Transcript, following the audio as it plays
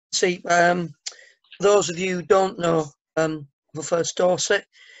See, those of you who don't know, First Dorset,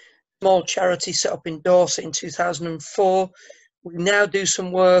 small charity set up in Dorset in 2004. We now do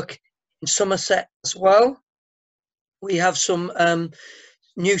some work in Somerset as well. We have some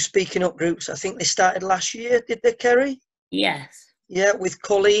new speaking up groups. I think they started last year, did they, Kerry? Yes. Yeah, with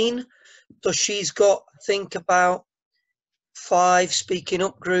Colleen. So she's got, I think, about 5 speaking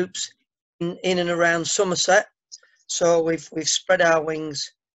up groups in and around Somerset. So we've spread our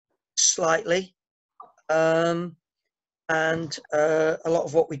wings slightly, and a lot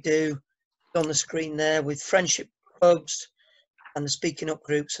of what we do is on the screen there with friendship clubs and the speaking up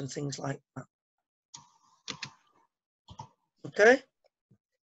groups and things like that. Okay.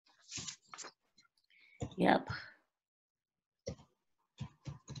 Yep.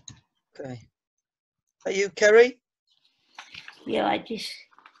 Okay. Are you, Kerry? Yeah,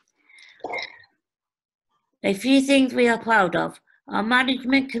 a few things we are proud of. Our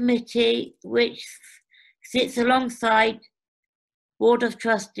management committee, which sits alongside Board of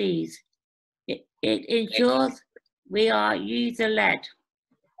Trustees. It ensures we are user-led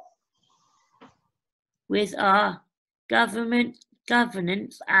with our governance,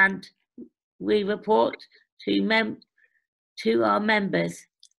 and we report to our members'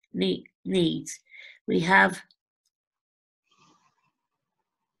 needs. We have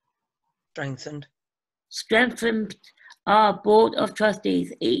strengthened our Board of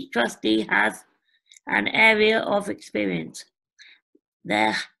Trustees. Each trustee has an area of experience.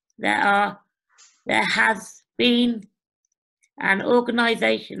 There has been an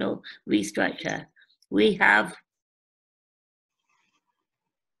organisational restructure. We have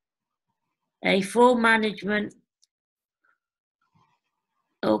a full management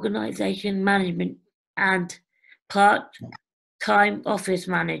organisation management and part-time office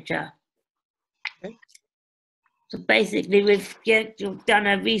manager. Okay. So basically we've done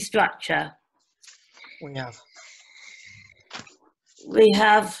a restructure. We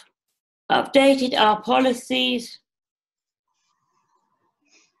have updated our policies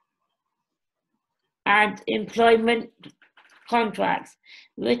and employment contracts,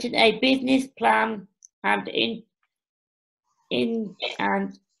 written a business plan, and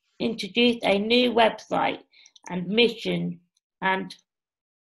introduced a new website and mission and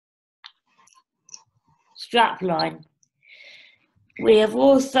strapline. We have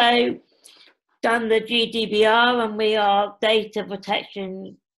also done the GDPR, and we are data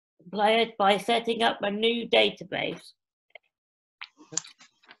protection players by setting up a new database.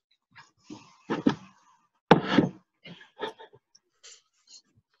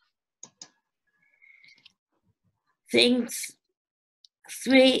 Things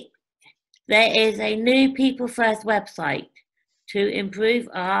 3, there is a new People First website to improve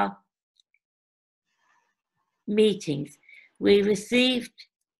our meetings. We recently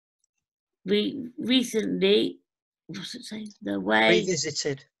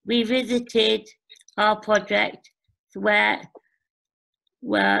revisited our project were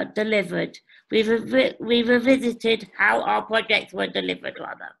delivered. We revisited how our projects were delivered,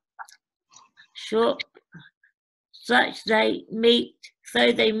 rather. So they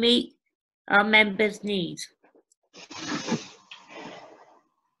meet our members' needs.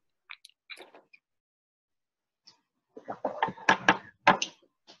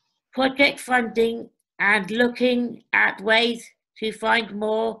 Project funding and looking at ways to find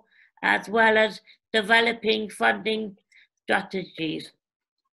more, as well as developing funding strategies.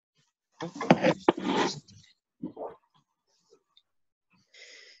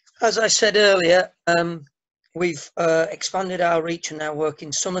 As I said earlier, we've expanded our reach and now work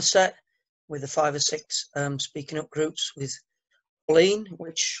in Somerset with the 5 or 6 speaking up groups with Colleen,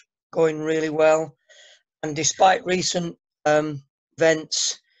 which going really well. And despite recent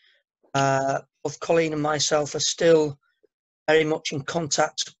events, both Colleen and myself are still very much in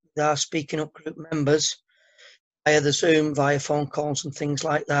contact with our speaking up group members via the Zoom, via phone calls and things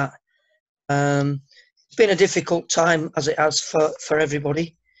like that. It's been a difficult time, as it has for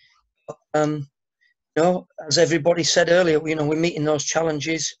everybody. You know, as everybody said earlier, you know, we're meeting those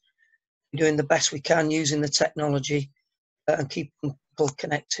challenges, doing the best we can using the technology and keeping people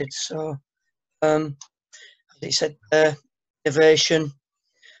connected. So, as he said, innovation,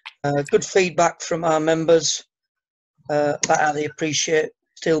 good feedback from our members about how they appreciate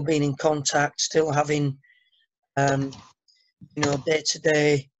still being in contact, still having, you know,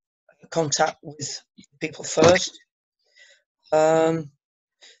 day-to-day contact with People First.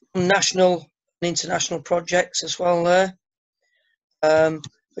 National and international projects as well there. I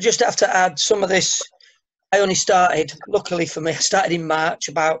just have to add some of this. I only started, luckily for me, I started in March,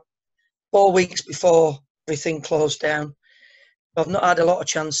 about 4 weeks before everything closed down. I've not had a lot of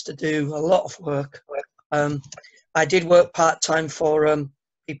chance to do a lot of work. I did work part-time for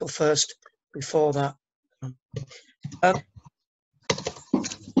People First before that.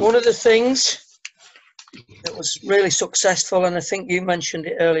 One of the things that was really successful, and I think you mentioned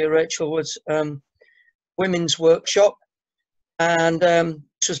it earlier, Rachel, was women's workshop. And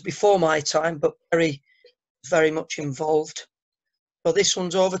this was before my time, but very much involved. So this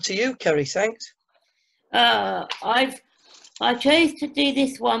one's over to you, Kerry. Thanks. I chose to do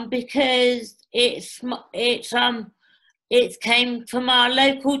this one because it came from our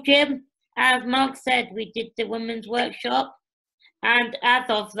local gym. As Mark said, we did the women's workshop, and as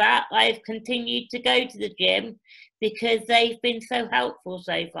of that, I've continued to go to the gym because they've been so helpful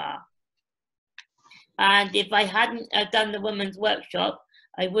so far. And if I hadn't done the women's workshop,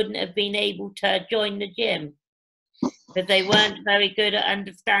 I wouldn't have been able to join the gym because they weren't very good at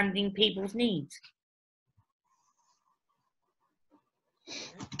understanding people's needs.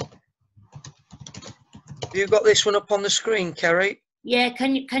 Have you got this one up on the screen, Kerry? Yeah,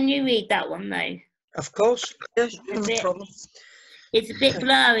 can you read that one though? Of course. Yes, no problem. It's a bit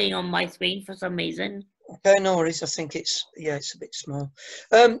blurry on my screen for some reason. Okay, no worries. I think it's a bit small.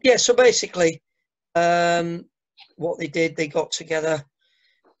 Yeah, so basically, what they did, they got together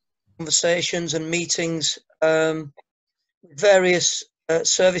conversations and meetings, various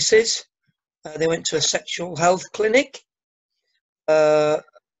services. They went to a sexual health clinic,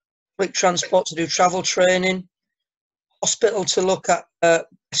 public transport to do travel training, hospital to look at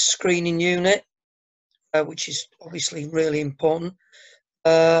screening unit, which is obviously really important.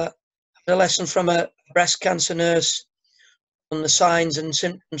 A lesson from a breast cancer nurse on the signs and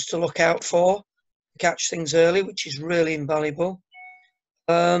symptoms to look out for, catch things early, which is really invaluable.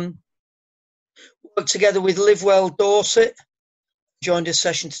 Worked together with Live Well Dorset, joined a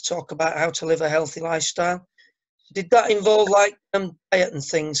session to talk about how to live a healthy lifestyle. Did that involve like diet and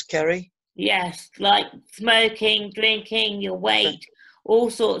things, Kerry? Yes, like smoking, drinking, your weight, all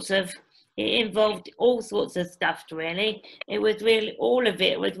sorts of. It involved all sorts of stuff. Really, it was really all of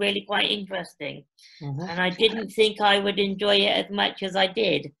it was really quite interesting, and I didn't think I would enjoy it as much as I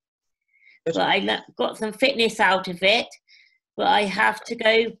did. But I got some fitness out of it. But I have to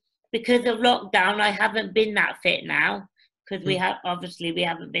go because of lockdown. I haven't been that fit now because we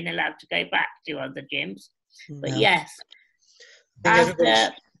haven't been allowed to go back to other gyms. But yes,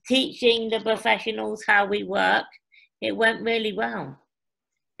 after teaching the professionals how we work, it went really well.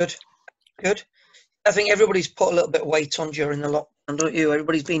 Good. I think everybody's put a little bit of weight on during the lockdown, don't you?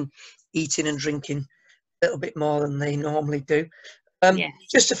 Everybody's been eating and drinking a little bit more than they normally do. Yes.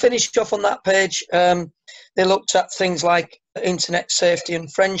 Just to finish off on that page, they looked at things like internet safety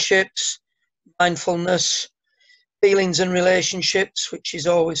and friendships, mindfulness, feelings and relationships, which is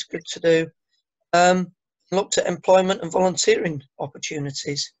always good to do. Looked at employment and volunteering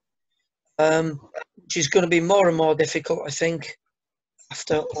opportunities, which is going to be more and more difficult, I think,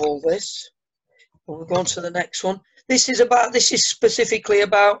 after all this. But we'll go on to the next one. This is specifically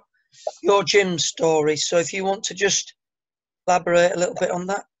about your gym story. So if you want to just elaborate a little bit on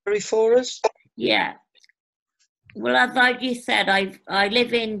that, Kerry, for us. Yeah. Well, as I just said, I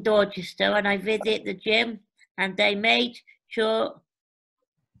live in Dorchester and I visit the gym, and they made sure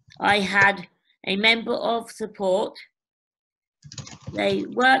I had a member of support. They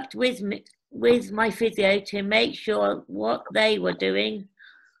worked with me, with my physio, to make sure what they were doing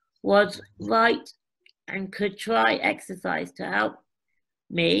was right and could try exercise to help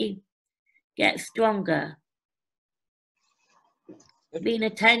me get stronger. Been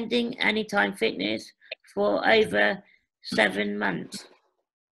attending Anytime Fitness for over 7 months.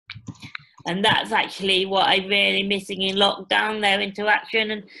 And that's actually what I'm really missing in lockdown, their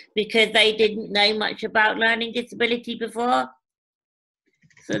interaction, and because they didn't know much about learning disability before.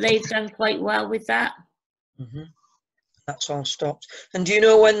 So they've done quite well with that. That's all stopped. And do you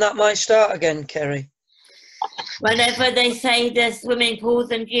know when that might start again, Kerry? Whenever they say the swimming pools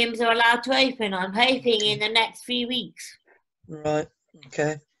and gyms are allowed to open, I'm hoping in the next few weeks. Right,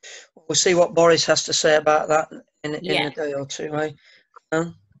 okay. We'll see what Boris has to say about that in a day or two, eh?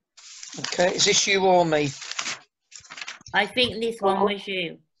 Okay, is this you or me? I think this one was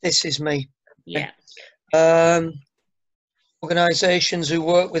you. This is me. Yeah. Organisations who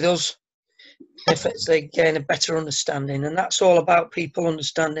work with us, if they gain a better understanding, and that's all about people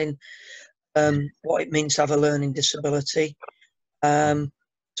understanding what it means to have a learning disability. Some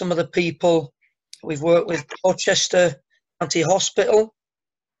of the people we've worked with: Dorchester County Hospital,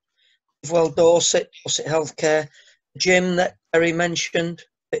 well, Dorset Healthcare, gym that Kerry mentioned,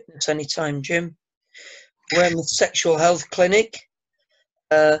 Fitness Anytime Gym, Weymouth Sexual Health Clinic,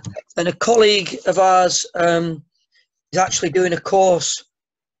 and a colleague of ours is actually doing a course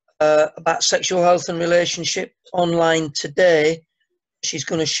about sexual health and relationship online today. She's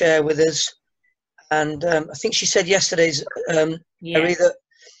going to share with us. And I think she said yesterday, Kerry, that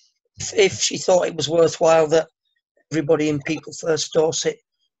if she thought it was worthwhile, that everybody in People First Dorset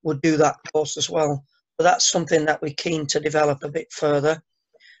would do that course as well. But that's something that we're keen to develop a bit further.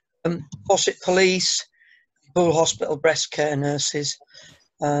 Dorset Police, Bull Hospital breast care nurses.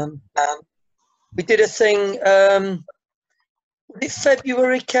 We did a thing, was it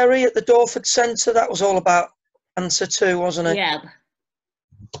February, Kerry, at the Dorset Centre? That was all about cancer too, wasn't it? Yeah.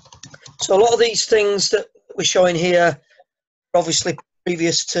 So a lot of these things that we're showing here are obviously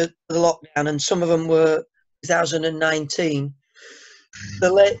previous to the lockdown, and some of them were 2019.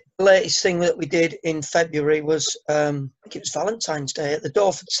 The latest thing that we did in February was, I think it was Valentine's Day at the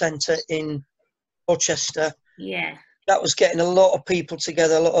Dorset Centre in Dorchester. Yeah. That was getting a lot of people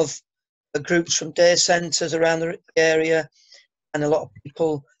together, a lot of groups from day centres around the area, and a lot of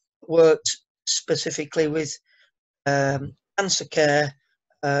people worked specifically with cancer care,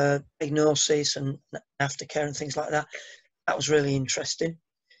 diagnosis and aftercare and things like that. That was really interesting.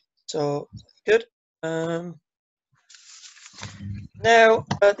 So, good. Now,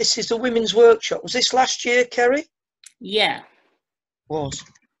 this is the women's workshop. Was this last year, Kerry? Yeah. Was.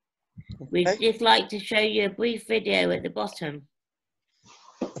 We'd Okay. just like to show you a brief video at the bottom.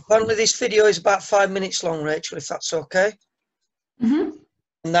 Apparently this video is about 5 minutes long, Rachel, if that's okay. Mm-hmm.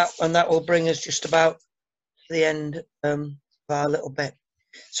 And that will bring us just about to the end of our little bit.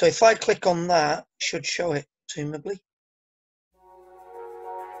 So if I click on that, it should show it, presumably.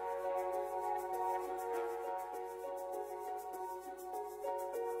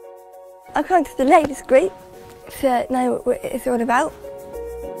 I've gone to the ladies group to know what it's all about.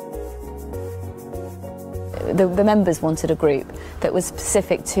 The members wanted a group that was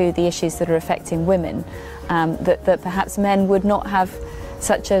specific to the issues that are affecting women, that perhaps men would not have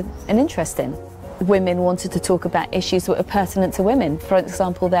such an interest in. Women wanted to talk about issues that were pertinent to women, for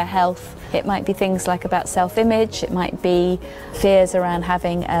example, their health. It might be things like about self-image, it might be fears around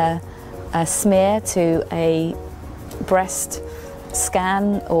having a smear to a breast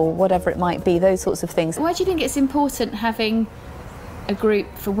scan or whatever it might be, those sorts of things. Why do you think it's important having a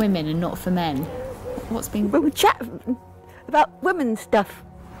group for women and not for men? What's been... We chat about women's stuff.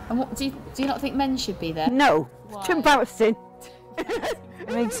 And what do you not think men should be there? No, it's too embarrassing. It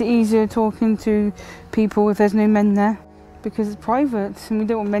makes it easier talking to people if there's no men there, because it's private and we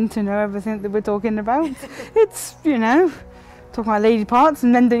don't want men to know everything that we're talking about. It's, you know, talking about lady parts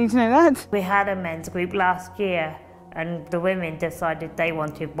and men don't need to know that. We had a men's group last year and the women decided they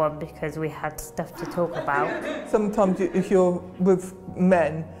wanted one because we had stuff to talk about. Sometimes if you're with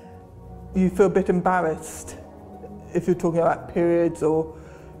men, you feel a bit embarrassed if you're talking about periods or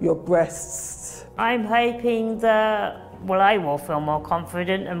your breasts. I'm hoping that, well, I will feel more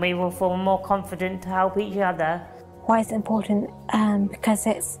confident and we will feel more confident to help each other. Why is it important? Because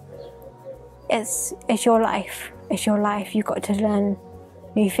it's your life. It's your life. You've got to learn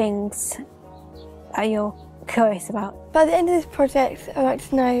new things that you're curious about. By the end of this project, I'd like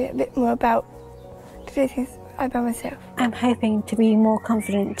to know a bit more about the things about myself. I'm hoping to be more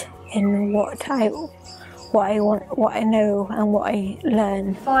confident in what I want, what I know and what I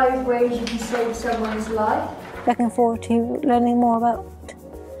learn. 5 ways you can save someone's life. Looking forward to learning more about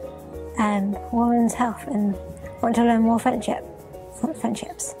women's health and want to learn more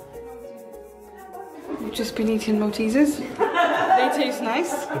friendships. We've just been eating Maltesers. They taste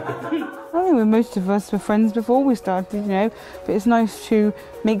nice. I think most of us were friends before we started, you know, but it's nice to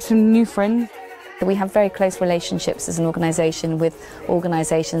make some new friends. We have very close relationships as an organisation with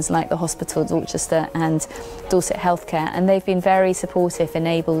organisations like the Hospital Dorchester and Dorset Healthcare, and they've been very supportive,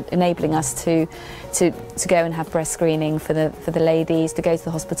 enabling us to go and have breast screening for the ladies, to go to the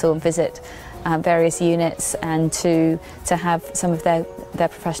hospital and visit various units, and to have some of their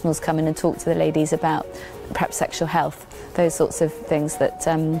professionals come in and talk to the ladies about perhaps sexual health, those sorts of things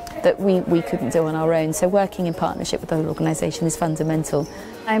that we couldn't do on our own. So working in partnership with the whole organisation is fundamental.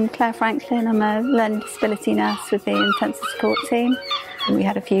 I'm Claire Franklin. I'm a learning disability nurse with the intensive support team. And we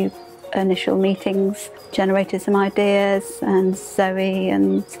had a few initial meetings, generated some ideas, and Zoe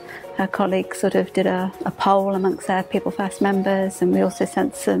and her colleagues sort of did a poll amongst their People First members, and we also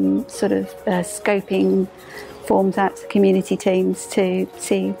sent some sort of scoping forms out to community teams to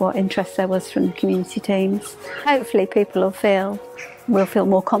see what interest there was from the community teams. Hopefully people will feel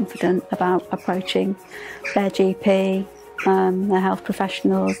more confident about approaching their GP, their health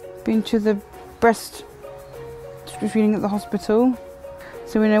professionals. Been to the breast screening at the hospital,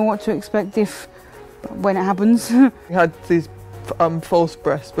 so we know what to expect when it happens. We had these false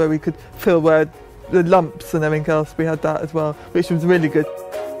breasts where we could feel where the lumps and everything else, we had that as well, which was really good.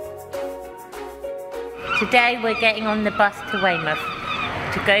 Today we're getting on the bus to Weymouth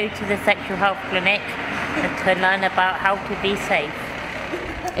to go to the sexual health clinic and to learn about how to be safe.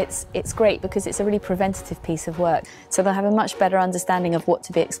 It's great because it's a really preventative piece of work. So they'll have a much better understanding of what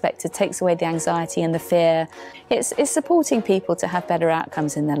to be expected, takes away the anxiety and the fear. It's supporting people to have better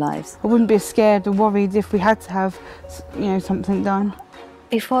outcomes in their lives. I wouldn't be scared or worried if we had to have, something done.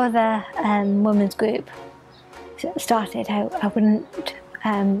 Before the women's group started, I wouldn't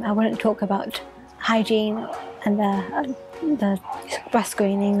talk about hygiene and the breast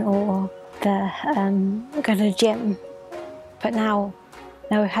screening or the go to the gym. But now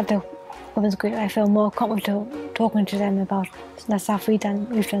we've had the women's group, I feel more comfortable talking to them about the stuff we've done.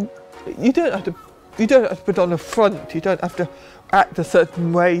 You don't have to put on a front. You don't have to act a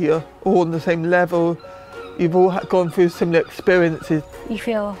certain way. You're all on the same level. You've all gone through similar experiences. You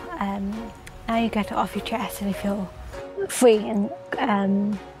feel now you get it off your chest and you feel free and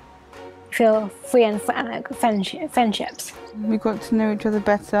friendships. We got to know each other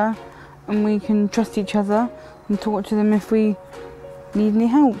better, and we can trust each other and talk to them if we need any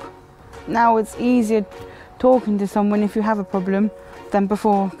help. Now it's easier talking to someone if you have a problem than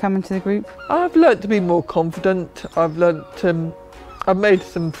before coming to the group. I've learnt to be more confident. I've made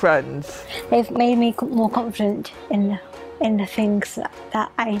some friends. They've made me more confident in the things that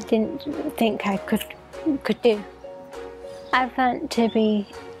I didn't think I could do. I've learnt to be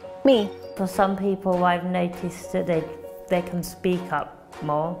me. For some people, I've noticed that they can speak up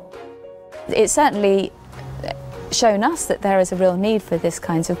more. It's certainly shown us that there is a real need for this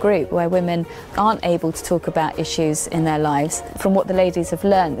kind of group where women aren't able to talk about issues in their lives. From what the ladies have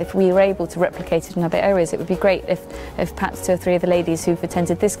learned, if we were able to replicate it in other areas, it would be great if perhaps 2 or 3 of the ladies who've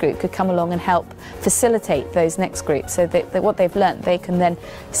attended this group could come along and help facilitate those next groups, so that what they've learned they can then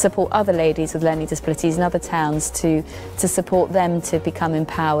support other ladies with learning disabilities in other towns to support them to become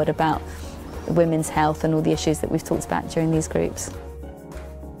empowered about women's health and all the issues that we've talked about during these groups.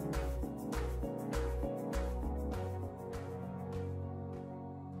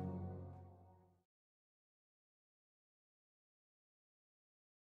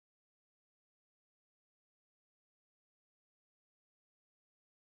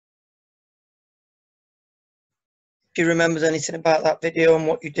 Do you remember anything about that video and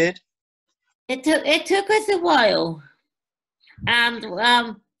what you did? It took us a while, and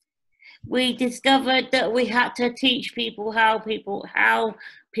we discovered that we had to teach people how people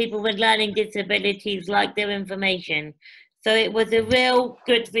with learning disabilities like their information. So it was a real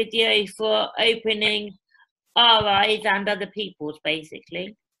good video for opening our eyes and other people's,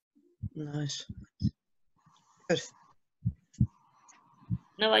 basically. Nice. Good.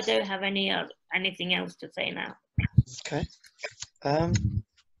 No, I don't have anything else to say now. Okay. Well,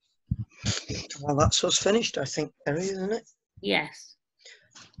 that's us finished, I think, Kerry, isn't it? Yes.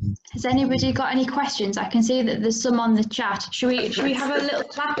 Has anybody got any questions? I can see that there's some on the chat. Should we have a little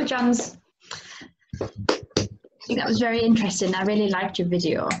clap for Jan's? I think that was very interesting. I really liked your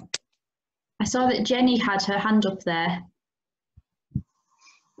video. I saw that Jenny had her hand up there.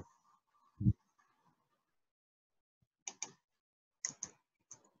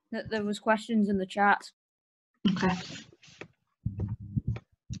 That there was questions in the chat. Okay.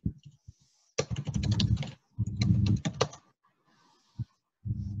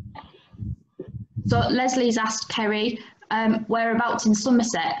 So Leslie's asked Kerry, whereabouts in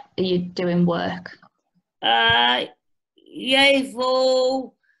Somerset are you doing work?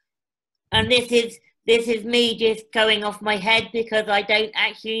 Yeovil, and this is me just going off my head because I don't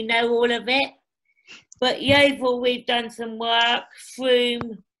actually know all of it. But Yeovil, we've done some work.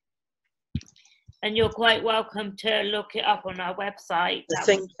 Froome, and you're quite welcome to look it up on our website. I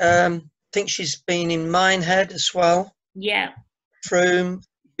think she's been in Minehead as well. Yeah. Froome,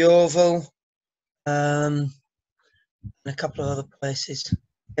 Yeovil, and a couple of other places.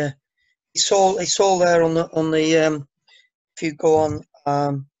 Yeah, it's all there on the if you go on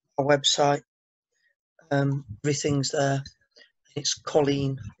our website, everything's there. It's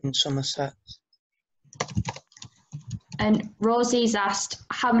Colleen in Somerset. And Rosie's asked,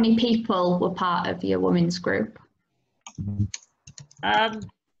 how many people were part of your women's group?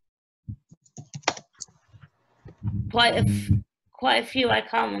 Quite a few. I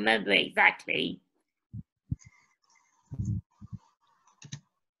can't remember exactly.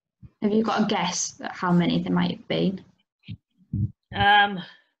 Have you got a guess at how many there might have been?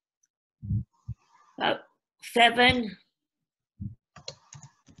 About 7.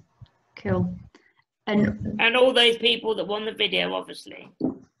 Cool. And all those people that won the video, obviously,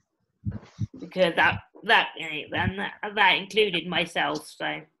 because that included myself. So.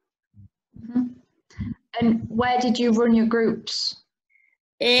 Mm-hmm. And where did you run your groups?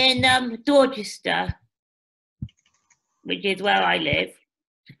 In Dorchester, which is where I live,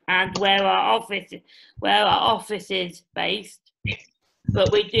 and where our office is based.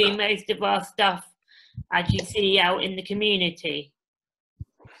 But we do most of our stuff, as you see, out in the community.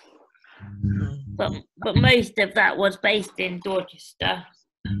 But most of that was based in Dorchester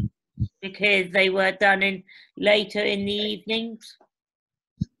because they were done later in the evenings.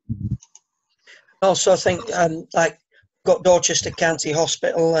 Also, I think like got Dorchester County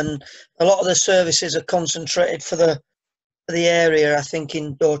Hospital, and a lot of the services are concentrated for the area. I think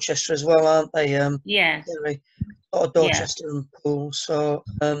in Dorchester as well, aren't they? Yeah. A lot of Dorchester and Poole. So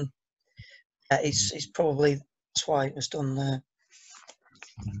yeah, it's probably that's why it was done there.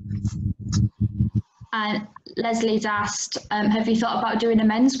 And Leslie's asked, have you thought about doing a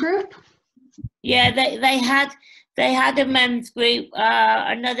men's group? Yeah, they had a men's group.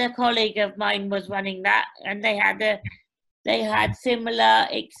 Another colleague of mine was running that, and they had similar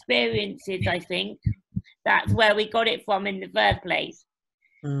experiences. I think that's where we got it from in the first place.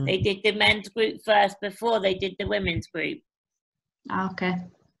 They did the men's group first before they did the women's group. Okay.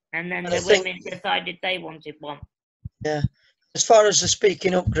 And then the women decided they wanted one. Yeah. As far as the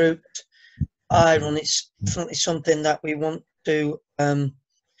speaking up group I run, it's definitely something that we want to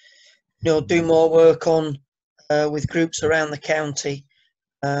do more work on with groups around the county.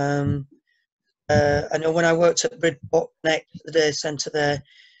 I know when I worked at Bridport Connect, the day centre there,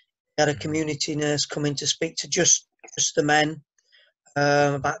 we had a community nurse come in to speak to just the men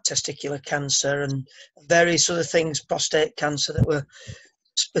about testicular cancer and various other things, prostate cancer, that were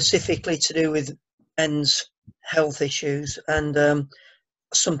specifically to do with men's health issues, and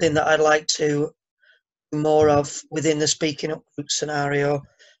something that I'd like to do more of within the speaking up group scenario.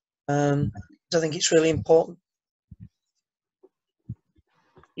 I think it's really important.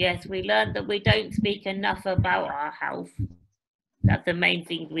 Yes, we learned that we don't speak enough about our health. That's the main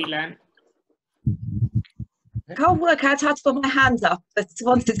thing we learned. I can't work out how to put my hand up, but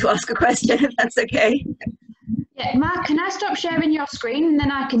wanted to ask a question, if that's okay. Yeah, Mark, can I stop sharing your screen and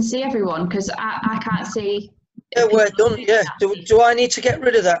then I can see everyone, because I can't see. Yeah, we're done. Yeah. Do I need to get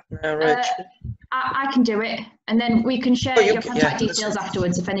rid of that now, Rach? I can do it, and then we can share your contact details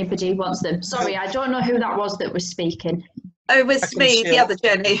afterwards if anybody wants them. Sorry, I don't know who that was that was speaking. Oh, it was me, the other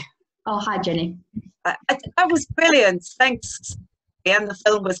Jenny. Oh, hi, Jenny. That was brilliant. Thanks. And the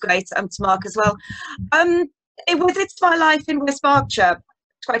film was great. And to Mark as well. It's My Life in West Berkshire,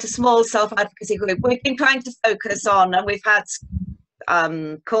 quite a small self-advocacy group. We've been trying to focus on, and we've had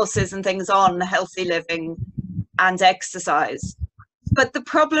courses and things on healthy living and exercise. But the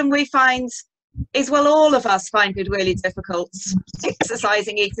problem we find is, well, all of us find it really difficult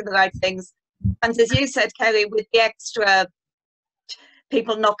exercising, eating the right things. And as you said, Kerry, with the extra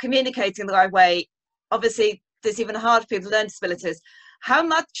people not communicating the right way, obviously there's even harder for people to learn disabilities. How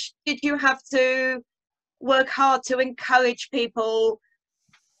much did you have to work hard to encourage people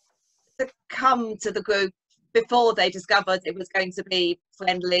to come to the group before they discovered it was going to be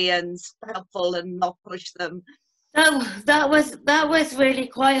friendly and helpful and not push them? That was really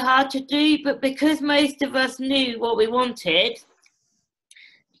quite hard to do, but because most of us knew what we wanted,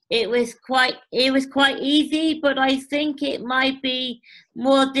 it was quite easy. But I think it might be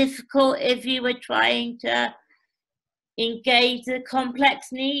more difficult if you were trying to engage the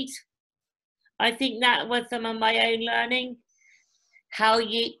complex needs. I think that was some of my own learning, how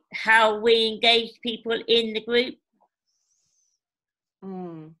we engaged people in the group.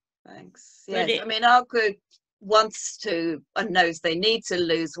 Thanks. Yes, I mean, our group wants to and knows they need to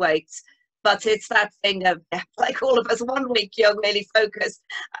lose weight, but it's that thing of, like all of us, one week you're really focused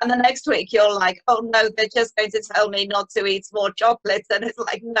and the next week you're like, oh no, they're just going to tell me not to eat more chocolates, and it's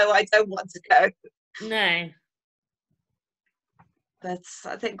like, no, I don't want to go. No. That's,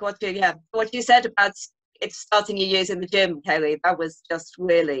 I think, what you said about it starting your years in the gym, Kelly, that was just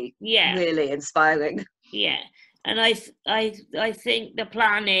really, really inspiring. Yeah, and I think the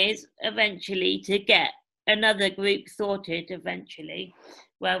plan is eventually to get another group sorted eventually,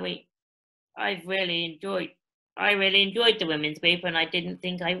 where I really enjoyed the women's group, and I didn't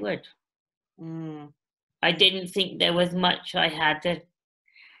think I would. I didn't think there was much I had to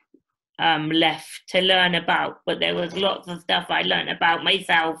left to learn about, but there was lots of stuff I learned about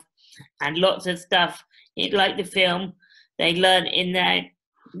myself, and lots of stuff, like the film, they learn in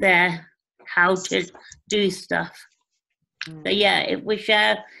their how to do stuff. So yeah,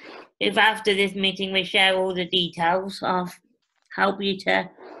 if after this meeting we share all the details, I'll help you to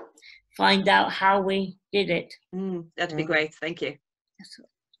find out how we did it. That'd be great, thank you.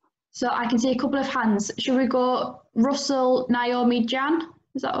 So I can see a couple of hands. Should we go Russell, Naomi, Jan?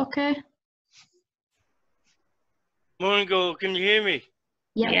 Is that okay? Morning, Go. Can you hear me?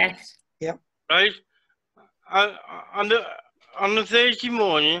 Yep. Yes. Yep. Right. On the Thursday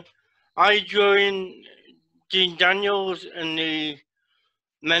morning, I joined Dean Daniels in the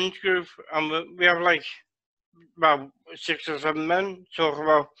men's group, and we have like about 6 or 7 men talk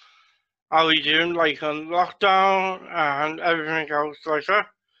about how we doing, like on lockdown and everything else like that.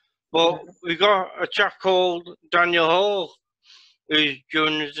 But we got a chap called Daniel Hall who's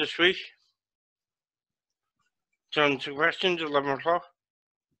joining us this week to answer questions at 11 o'clock.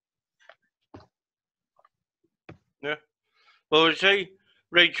 Yeah. Well, I say,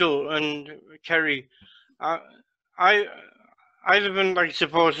 Rachel and Kerry, I live in like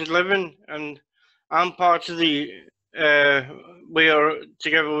supported living, and I'm part of the we are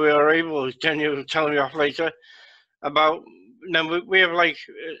together. We are able. Jenny will tell me off later about. Now we have like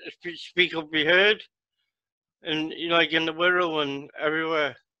speak up, be heard, and you know, like in the Wirral and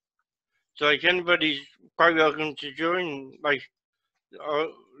everywhere. So like anybody's quite welcome to join. Like,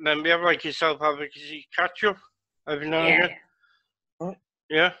 then we have like a self-advocacy catch up every now and again.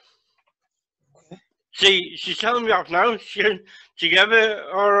 Yeah. See, she's telling me off now. She together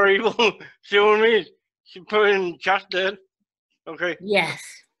are able to show me. She put in chat there. Okay. Yes.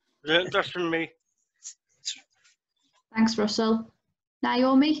 Yeah, that's from me. Thanks, Russell.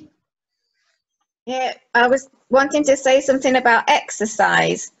 Naomi? Yeah, I was wanting to say something about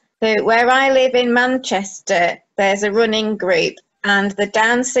exercise. So where I live in Manchester, there's a running group, and the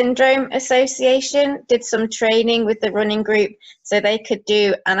Down Syndrome Association did some training with the running group so they could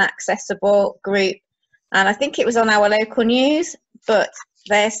do an accessible group. And I think it was on our local news, but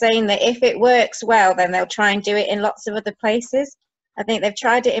they're saying that if it works well, then they'll try and do it in lots of other places. I think they've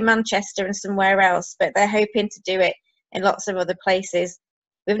tried it in Manchester and somewhere else, but they're hoping to do it in lots of other places.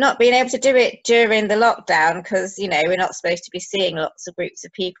 We've not been able to do it during the lockdown because, you know, we're not supposed to be seeing lots of groups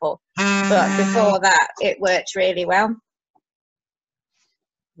of people. But before that, it worked really well.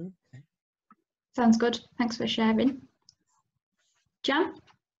 Sounds good. Thanks for sharing. Jan?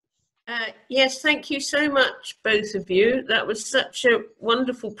 Yes, thank you so much, both of you. That was such a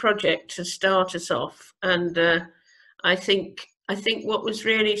wonderful project to start us off. And I think what was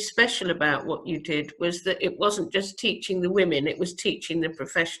really special about what you did was that it wasn't just teaching the women, it was teaching the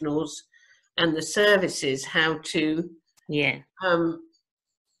professionals and the services how to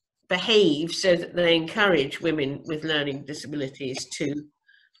behave so that they encourage women with learning disabilities to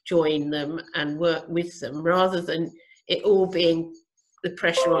join them and work with them, rather than it all being the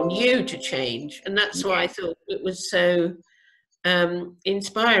pressure on you to change. And that's why I thought it was so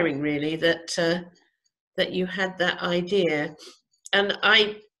inspiring, really, that that you had that idea. And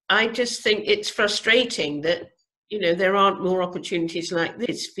I just think it's frustrating that, you know, there aren't more opportunities like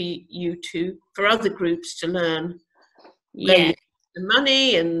this for you to, for other groups to learn where you get the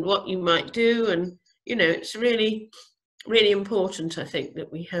money and what you might do. And, you know, it's really, really important, I think,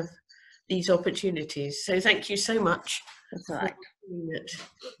 that we have these opportunities. So thank you so much. That's right.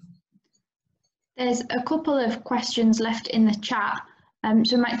 There's a couple of questions left in the chat,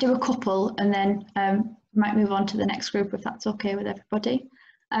 so we might do a couple and then might move on to the next group if that's okay with everybody.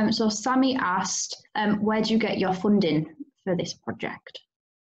 So Sammy asked, where do you get your funding for this project?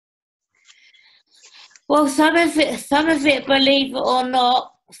 Well, some of it, believe it or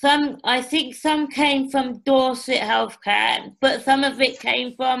not, I think some came from Dorset Healthcare, but some of it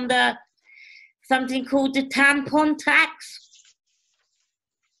came from something called the tampon tax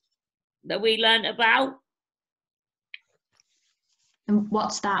that we learned about. And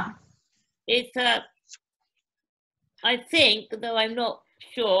what's that? It's I think, though I'm not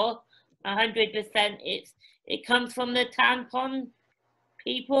sure 100%, it comes from the tampon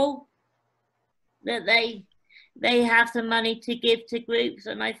people, that they have some money to give to groups,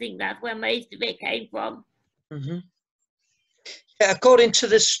 and I think that's where most of it came from. Mm-hmm. Yeah, according to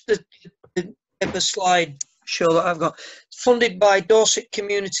the slide show that I've got, funded by Dorset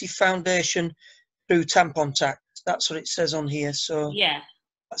Community Foundation through tampon tax. That's what it says on here. So yeah,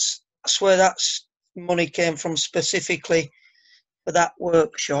 that's where that money came from specifically for that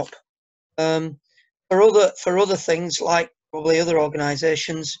workshop. For other things, like probably other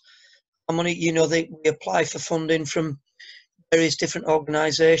organisations, money, you know, we apply for funding from various different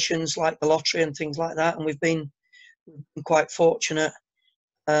organisations like the lottery and things like that, and we've been quite fortunate.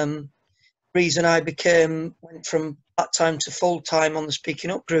 Reason I went from part-time to full-time on the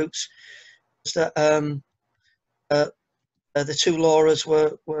Speaking Up groups was that the two Lauras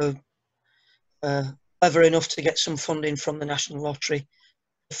were clever enough to get some funding from the National Lottery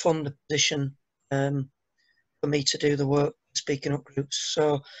to fund the position for me to do the work Speaking Up groups.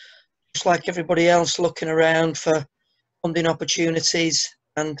 So just like everybody else, looking around for funding opportunities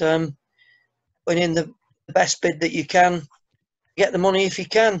and putting in the the best bid that you can, get the money if you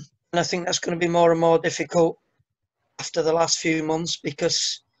can. And I think that's going to be more and more difficult after the last few months,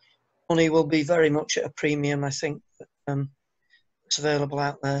 because money will be very much at a premium, I think, it's available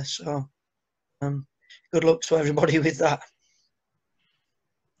out there. So good luck to everybody with that.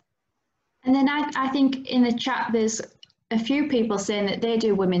 And then I think in the chat there's a few people saying that they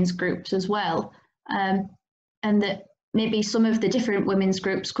do women's groups as well, and that maybe some of the different women's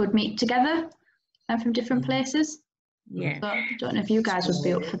groups could meet together from different places. Yeah. So I don't know if you guys would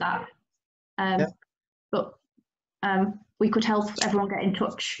be up for that. But we could help everyone get in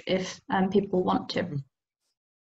touch if people want to.